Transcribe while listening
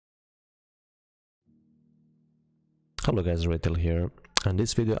Hello guys, Arethiel here. In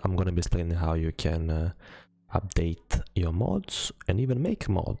this video I'm going to be explaining how you can update your mods and even make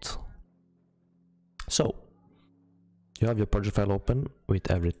mods. So you have your project file open with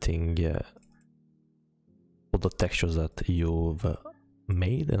everything, all the textures that you've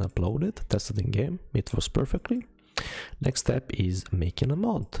made and uploaded, tested in game. It was perfectly. Next step is making a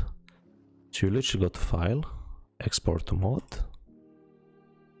mod. So you literally go to File, Export to Mod,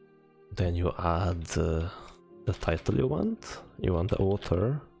 then you add the title you want the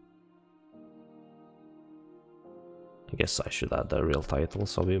author. I guess I should add the real title.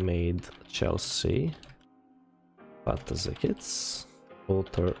 So we made Chelsea Fantasy Kids,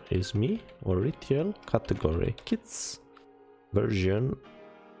 author is me, Arethiel, category kids, version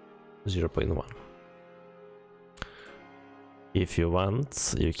 0.1. If you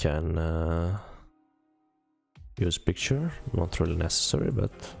want, you can use picture, not really necessary,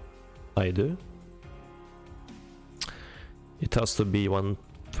 but I do. It has to be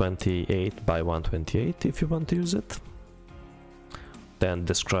 128 by 128 if you want to use it. Then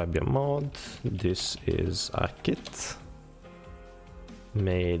describe your mod. This is a kit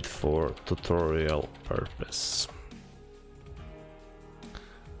made for tutorial purpose.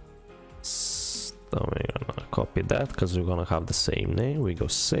 So we're gonna copy that because we're gonna have the same name. We go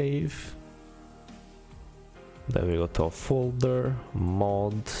save. Then we go to a folder,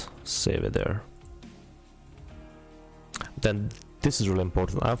 mod, save it there. Then this is really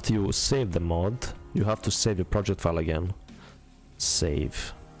important. After you save the mod, you have to save your project file again.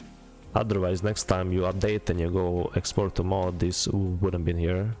 Save. Otherwise, next time you update and you go export to mod, this wouldn't be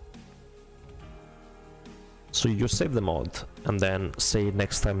here. So you save the mod and then say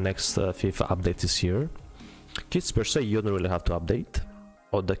next time next FIFA update is here. Kits per se you don't really have to update,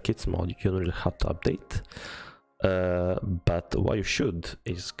 or the kits mod you don't really have to update. But what you should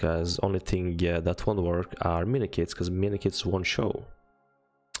is, because only thing that won't work are mini kits, because mini kits won't show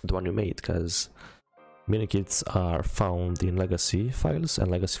the one you made, because mini kits are found in legacy files and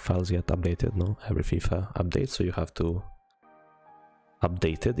legacy files get updated every FIFA update, so you have to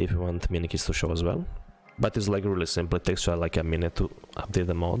update it if you want mini kits to show as well. But it's like really simple. It takes you like a minute to update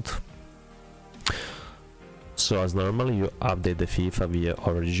the mod. So as normal, you update the FIFA via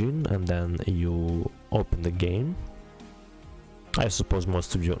origin and then you open the game. I suppose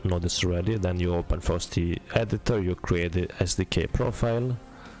most of you know this already. Then you open first the editor, you create the SDK profile,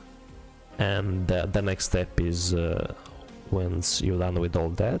 and the next step is once you're done with all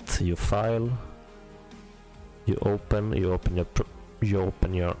that, you file, you open your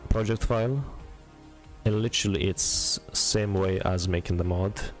project file, and literally it's same way as making the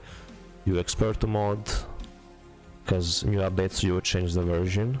mod. You export the mod, because new updates you change the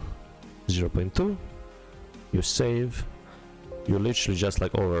version 0.2, you save, you literally just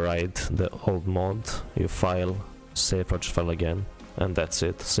like override the old mod, you file, save project file again, and that's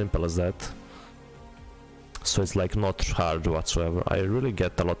it. Simple as that. So it's like not hard whatsoever. I really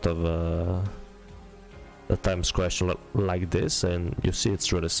get a lot of the times question like this, and you see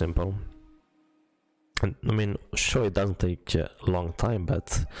it's really simple. And I mean, sure, it doesn't take a long time,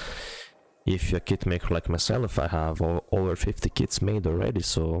 but if you're a kit maker like myself, I have over 50 kits made already,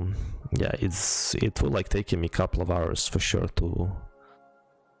 so yeah, it will like take me a couple of hours for sure to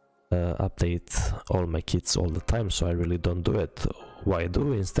update all my kits all the time, so I really don't do it. What I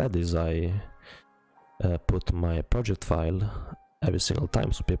do instead is I put my project file every single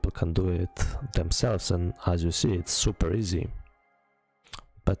time so people can do it themselves, and as you see, it's super easy.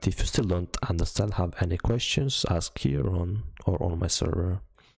 But if you still don't understand, have any questions, ask here on or on my server.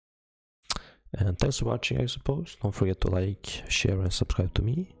 And thanks for watching, I suppose. Don't forget to like, share and subscribe to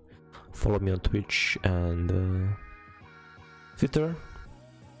me. Follow me on Twitch and Twitter.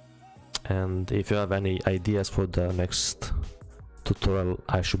 And if you have any ideas for the next tutorial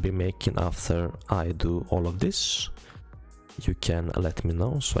I should be making after I do all of this, you can let me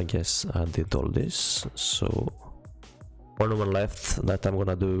know. So I guess I did all this. So only one left that I'm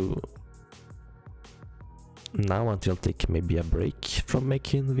gonna do now until take maybe a break from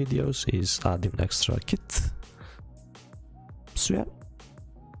making videos is adding extra kit. So yeah,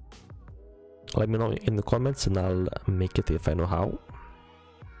 let me know in the comments and I'll make it if I know how.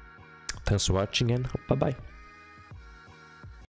 Thanks for watching and bye bye.